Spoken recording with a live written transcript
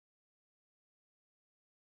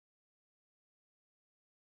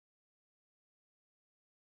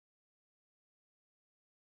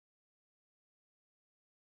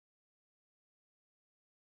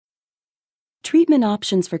Treatment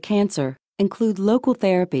options for cancer include local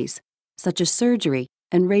therapies, such as surgery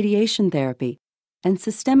and radiation therapy, and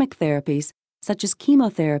systemic therapies, such as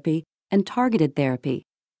chemotherapy and targeted therapy.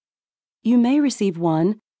 You may receive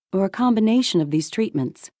one or a combination of these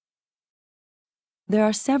treatments. There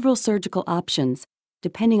are several surgical options,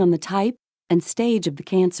 depending on the type and stage of the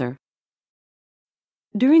cancer.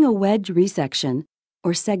 During a wedge resection,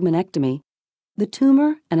 or segmenectomy, the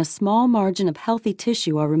tumor and a small margin of healthy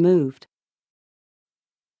tissue are removed.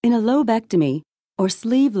 In a lobectomy, or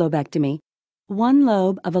sleeve lobectomy, one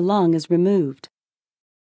lobe of a lung is removed.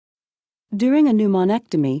 During a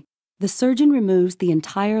pneumonectomy, the surgeon removes the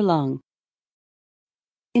entire lung.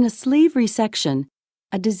 In a sleeve resection,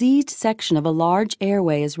 a diseased section of a large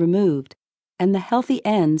airway is removed, and the healthy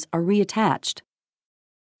ends are reattached.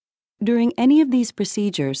 During any of these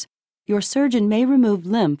procedures, your surgeon may remove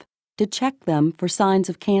lymph to check them for signs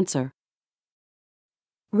of cancer.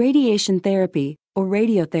 Radiation therapy, or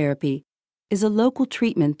radiotherapy, is a local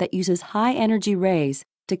treatment that uses high-energy rays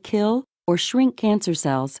to kill or shrink cancer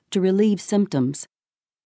cells to relieve symptoms.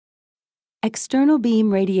 External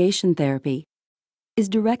beam radiation therapy is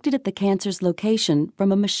directed at the cancer's location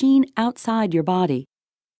from a machine outside your body.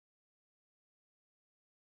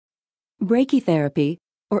 Brachytherapy,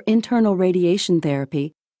 or internal radiation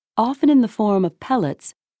therapy, often in the form of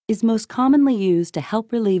pellets, is most commonly used to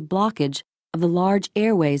help relieve blockage of the large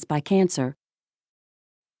airways by cancer.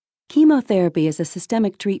 Chemotherapy is a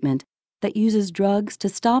systemic treatment that uses drugs to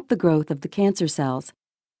stop the growth of the cancer cells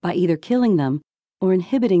by either killing them or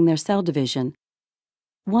inhibiting their cell division.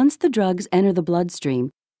 Once the drugs enter the bloodstream,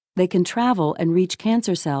 they can travel and reach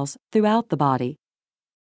cancer cells throughout the body.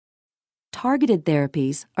 Targeted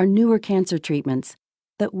therapies are newer cancer treatments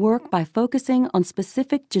that work by focusing on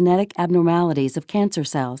specific genetic abnormalities of cancer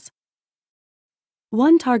cells.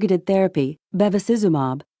 One targeted therapy,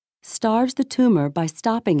 bevacizumab, starves the tumor by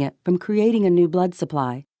stopping it from creating a new blood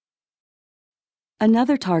supply.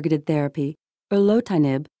 Another targeted therapy,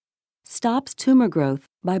 erlotinib, stops tumor growth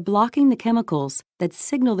by blocking the chemicals that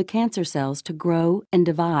signal the cancer cells to grow and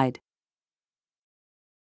divide.